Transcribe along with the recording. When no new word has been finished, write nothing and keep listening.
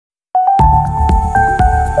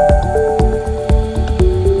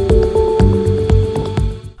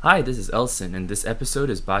Hi, this is Elson, and this episode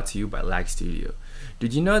is brought to you by Lag Studio.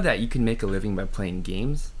 Did you know that you can make a living by playing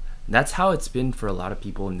games? That's how it's been for a lot of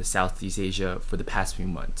people in the Southeast Asia for the past few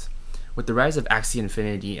months. With the rise of Axie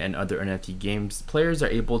Infinity and other NFT games, players are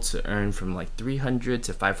able to earn from like $300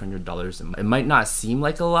 to $500 a month. It might not seem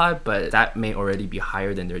like a lot, but that may already be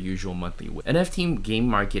higher than their usual monthly wage. NFT game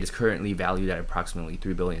market is currently valued at approximately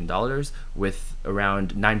 $3 billion, with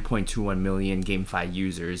around 9.21 million GameFi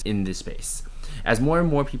users in this space. As more and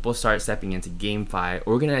more people start stepping into GameFi,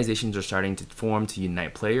 organizations are starting to form to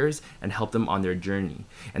unite players and help them on their journey.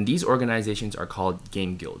 And these organizations are called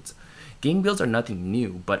game guilds. Game guilds are nothing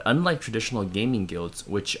new, but unlike traditional gaming guilds,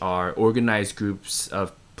 which are organized groups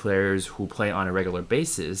of players who play on a regular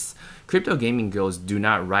basis, crypto gaming guilds do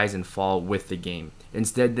not rise and fall with the game.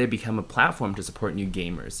 Instead, they become a platform to support new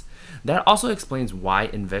gamers. That also explains why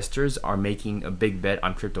investors are making a big bet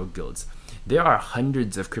on crypto guilds. There are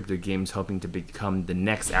hundreds of crypto games hoping to become the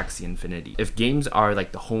next Axie Infinity. If games are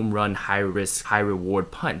like the home run, high risk, high reward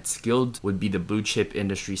punts, guilds would be the blue chip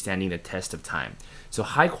industry standing the test of time. So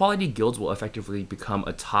high quality guilds will effectively become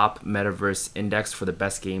a top metaverse index for the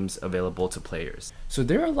best games available to players. So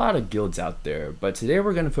there are a lot of guilds out there, but today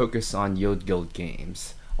we're going to focus on Yield Guild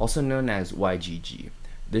Games, also known as YGG.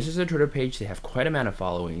 This is a Twitter page. They have quite a amount of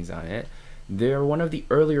followings on it. They're one of the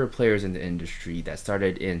earlier players in the industry that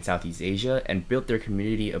started in Southeast Asia and built their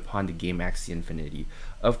community upon the game Axie Infinity.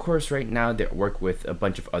 Of course, right now they work with a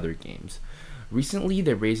bunch of other games. Recently,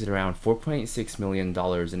 they raised around $4.6 million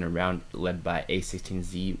in a round led by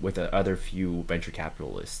A16Z with other few venture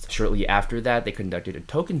capitalists. Shortly after that, they conducted a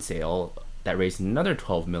token sale that raised another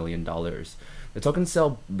 $12 million. The token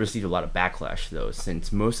sale received a lot of backlash though,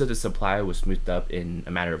 since most of the supply was smoothed up in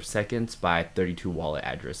a matter of seconds by 32 wallet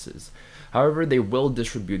addresses. However, they will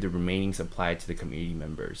distribute the remaining supply to the community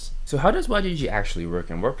members. So how does YGG actually work,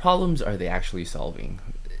 and what problems are they actually solving?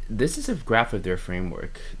 This is a graph of their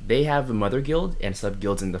framework. They have a mother guild and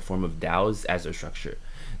sub-guilds in the form of DAOs as their structure.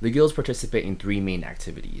 The guilds participate in three main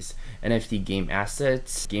activities: NFT game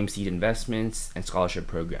assets, game seed investments, and scholarship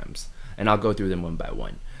programs. And I'll go through them one by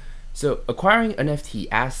one. So acquiring NFT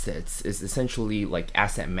assets is essentially like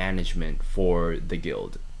asset management for the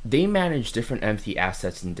guild. They manage different NFT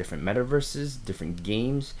assets in different metaverses, different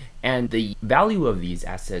games, and the value of these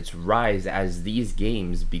assets rise as these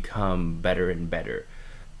games become better and better.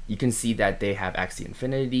 You can see that they have Axie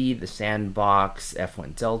Infinity, The Sandbox,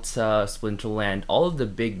 F1 Delta, Splinterland, all of the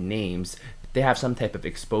big names. They have some type of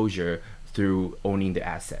exposure through owning the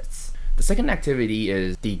assets. The second activity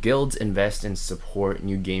is the guilds invest and support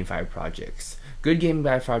new GameFi projects. Good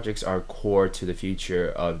GameFi projects are core to the future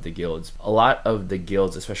of the guilds. A lot of the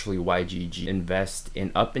guilds, especially YGG, invest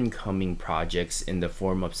in up-and-coming projects in the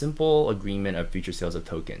form of simple agreement of future sales of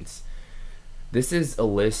tokens. This is a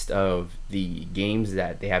list of the games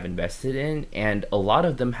that they have invested in, and a lot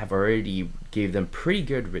of them have already gave them pretty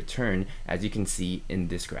good return, as you can see in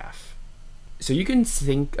this graph. So you can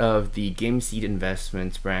think of the game seed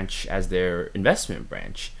investments branch as their investment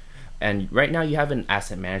branch. And right now you have an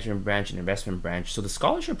asset management branch, an investment branch. So the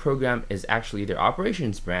scholarship program is actually their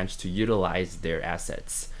operations branch to utilize their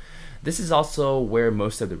assets. This is also where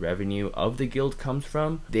most of the revenue of the guild comes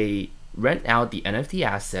from. They rent out the NFT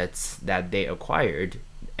assets that they acquired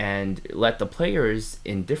and let the players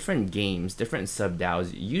in different games, different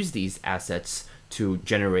SubDAOs, use these assets to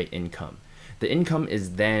generate income. The income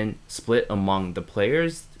is then split among the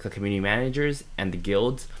players, the community managers, and the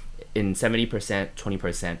guilds in 70%,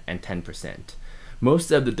 20%, and 10%.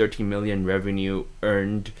 Most of the 13 million revenue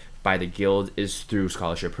earned by the guild is through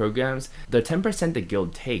scholarship programs. The 10% the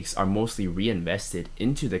guild takes are mostly reinvested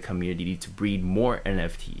into the community to breed more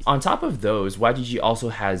NFTs. On top of those, YGG also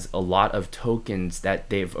has a lot of tokens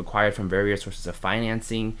that they've acquired from various sources of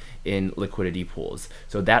financing in liquidity pools.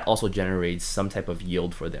 So that also generates some type of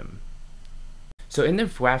yield for them. So in the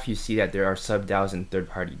graph, you see that there are SubDAOs and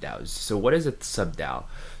third-party DAOs. So what is a SubDAO?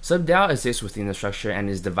 SubDAO exists within the structure and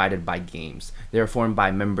is divided by games. They are formed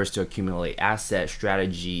by members to accumulate asset,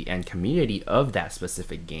 strategy, and community of that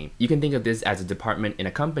specific game. You can think of this as a department in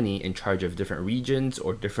a company in charge of different regions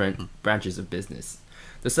or different branches of business.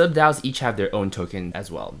 The SubDAOs each have their own token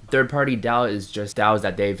as well. Third-party DAO is just DAOs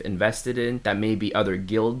that they've invested in that may be other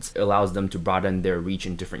guilds. It allows them to broaden their reach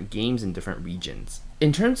in different games in different regions.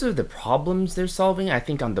 In terms of the problems they're solving, I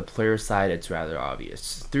think on the player side, it's rather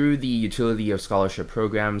obvious. Through the utility of scholarship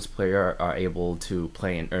programs, players are able to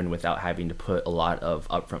play and earn without having to put a lot of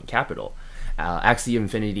upfront capital. Axie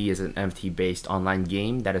Infinity is an NFT-based online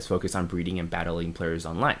game that is focused on breeding and battling players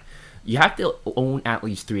online. You have to own at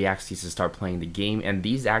least 3 axes to start playing the game, and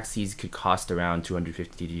these axes could cost around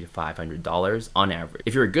 $250 to $500 on average.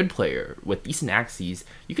 If you're a good player with decent axes,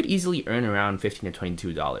 you could easily earn around $15 to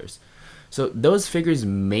 $22. So those figures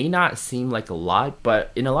may not seem like a lot,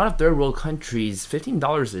 but in a lot of third world countries,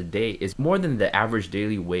 $15 a day is more than the average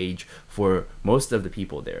daily wage for most of the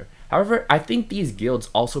people there. However, I think these guilds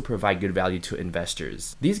also provide good value to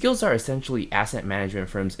investors. These guilds are essentially asset management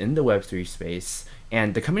firms in the Web3 space,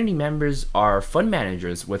 and the community members are fund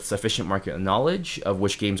managers with sufficient market knowledge of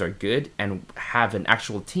which games are good and have an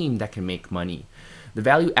actual team that can make money. The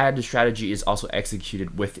value added strategy is also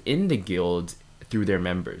executed within the guild through their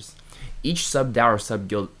members. Each sub-DAO or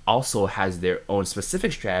sub-guild also has their own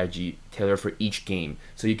specific strategy tailored for each game,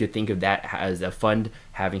 so you could think of that as a fund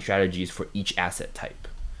having strategies for each asset type.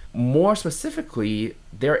 More specifically,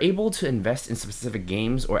 they're able to invest in specific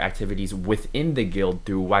games or activities within the guild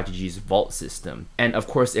through YGG's vault system. And of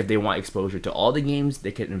course, if they want exposure to all the games,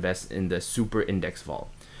 they can invest in the super index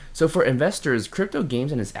vault. So for investors, crypto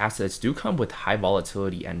games and its assets do come with high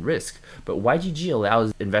volatility and risk, but YGG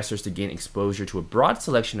allows investors to gain exposure to a broad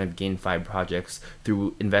selection of GameFi projects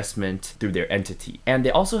through investment through their entity. And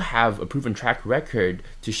they also have a proven track record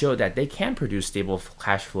to show that they can produce stable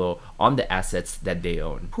cash flow on the assets that they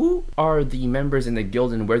own. Who are the members in the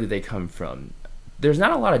guild and where do they come from? There's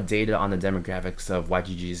not a lot of data on the demographics of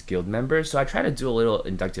YGG's guild members, so I try to do a little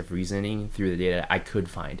inductive reasoning through the data I could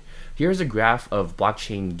find. Here's a graph of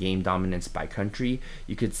blockchain game dominance by country.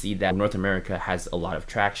 You could see that North America has a lot of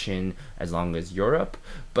traction as long as Europe,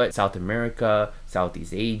 but South America,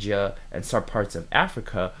 Southeast Asia, and some parts of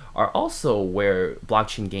Africa are also where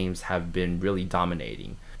blockchain games have been really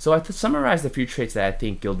dominating. So to summarize the few traits that I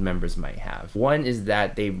think guild members might have. One is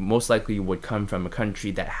that they most likely would come from a country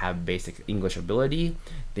that have basic English ability.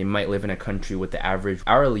 They might live in a country with the average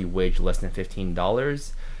hourly wage less than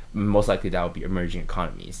 $15. Most likely that would be emerging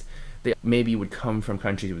economies. They maybe would come from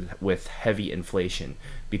countries with heavy inflation,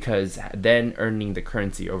 because then earning the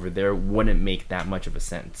currency over there wouldn't make that much of a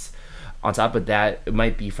sense. On top of that, it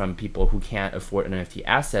might be from people who can't afford NFT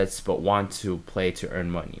assets but want to play to earn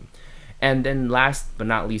money. And then last but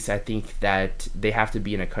not least, I think that they have to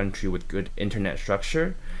be in a country with good internet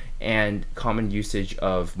structure and common usage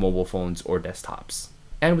of mobile phones or desktops.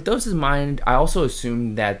 And with those in mind, I also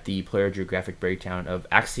assume that the player geographic breakdown of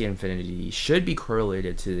Axie Infinity should be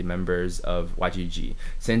correlated to the members of YGG,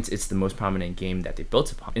 since it's the most prominent game that they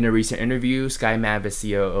built upon. In a recent interview, SkyMav's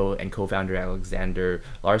COO and co-founder Alexander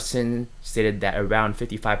Larson stated that around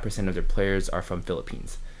 55% of their players are from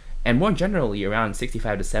Philippines. And more generally, around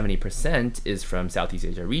 65 to 70% is from Southeast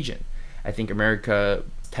Asia region. I think America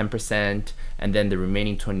 10%, and then the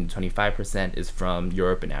remaining 20 to 25% is from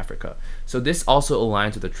Europe and Africa. So this also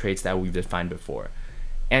aligns with the traits that we've defined before.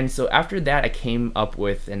 And so after that, I came up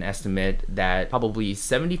with an estimate that probably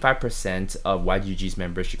 75% of YGG's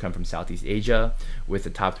members should come from Southeast Asia, with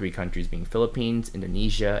the top 3 countries being Philippines,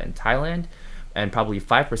 Indonesia, and Thailand. And probably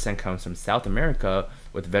 5% comes from South America,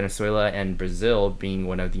 with Venezuela and Brazil being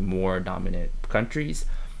one of the more dominant countries.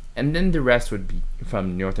 And then the rest would be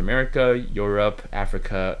from North America, Europe,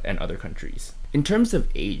 Africa, and other countries. In terms of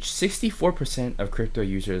age, 64% of crypto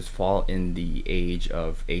users fall in the age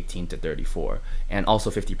of 18 to 34, and also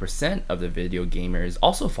 50% of the video gamers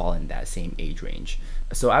also fall in that same age range.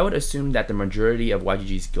 So I would assume that the majority of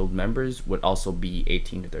YGG's guild members would also be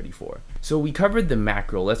 18 to 34. So we covered the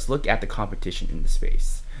macro, let's look at the competition in the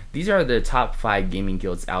space. These are the top 5 gaming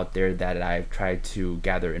guilds out there that I've tried to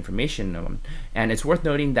gather information on, and it's worth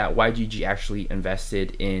noting that YGG actually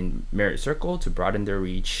invested in Merit Circle to broaden their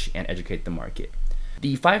reach and educate the market.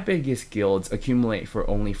 The 5 biggest guilds accumulate for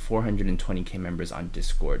only 420k members on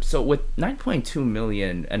Discord. So with 9.2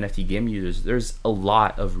 million NFT game users, there's a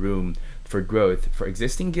lot of room for growth for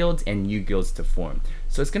existing guilds and new guilds to form.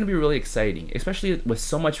 So it's going to be really exciting, especially with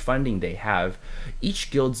so much funding they have.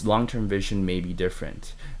 Each guild's long-term vision may be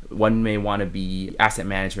different. One may want to be asset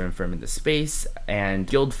management firm in the space, and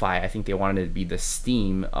GuildFi, I think they wanted to be the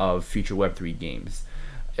Steam of future Web3 games.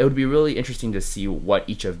 It would be really interesting to see what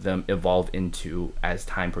each of them evolve into as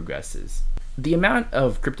time progresses. The amount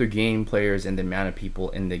of crypto game players and the amount of people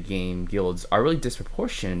in the game guilds are really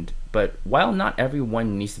disproportionate, but while not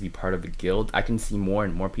everyone needs to be part of a guild, I can see more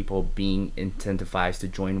and more people being incentivized to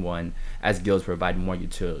join one as guilds provide more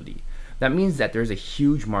utility. That means that there's a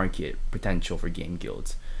huge market potential for game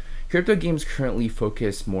guilds. Crypto games currently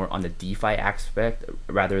focus more on the DeFi aspect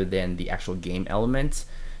rather than the actual game elements,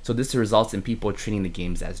 so this results in people treating the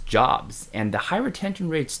games as jobs, and the high retention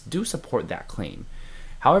rates do support that claim.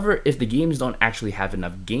 However, if the games don't actually have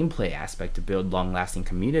enough gameplay aspect to build long-lasting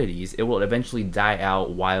communities, it will eventually die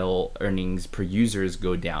out while earnings per users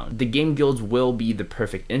go down. The game guilds will be the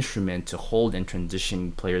perfect instrument to hold and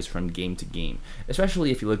transition players from game to game.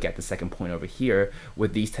 Especially if you look at the second point over here,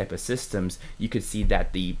 with these type of systems, you could see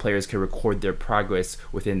that the players can record their progress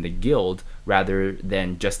within the guild rather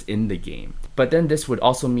than just in the game. But then this would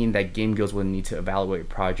also mean that game guilds will need to evaluate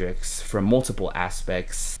projects from multiple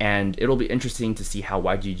aspects, and it'll be interesting to see how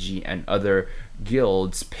YGG and other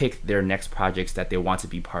guilds pick their next projects that they want to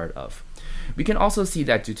be part of. We can also see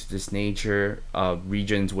that due to this nature,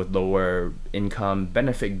 regions with lower income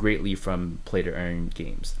benefit greatly from play-to-earn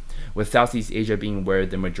games. With Southeast Asia being where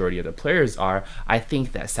the majority of the players are, I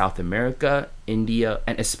think that South America, India,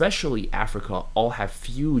 and especially Africa all have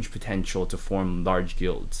huge potential to form large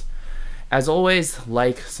guilds. As always,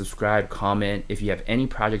 like, subscribe, comment. If you have any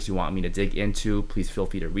projects you want me to dig into, please feel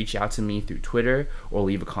free to reach out to me through Twitter or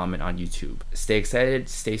leave a comment on YouTube. Stay excited,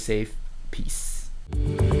 stay safe, peace.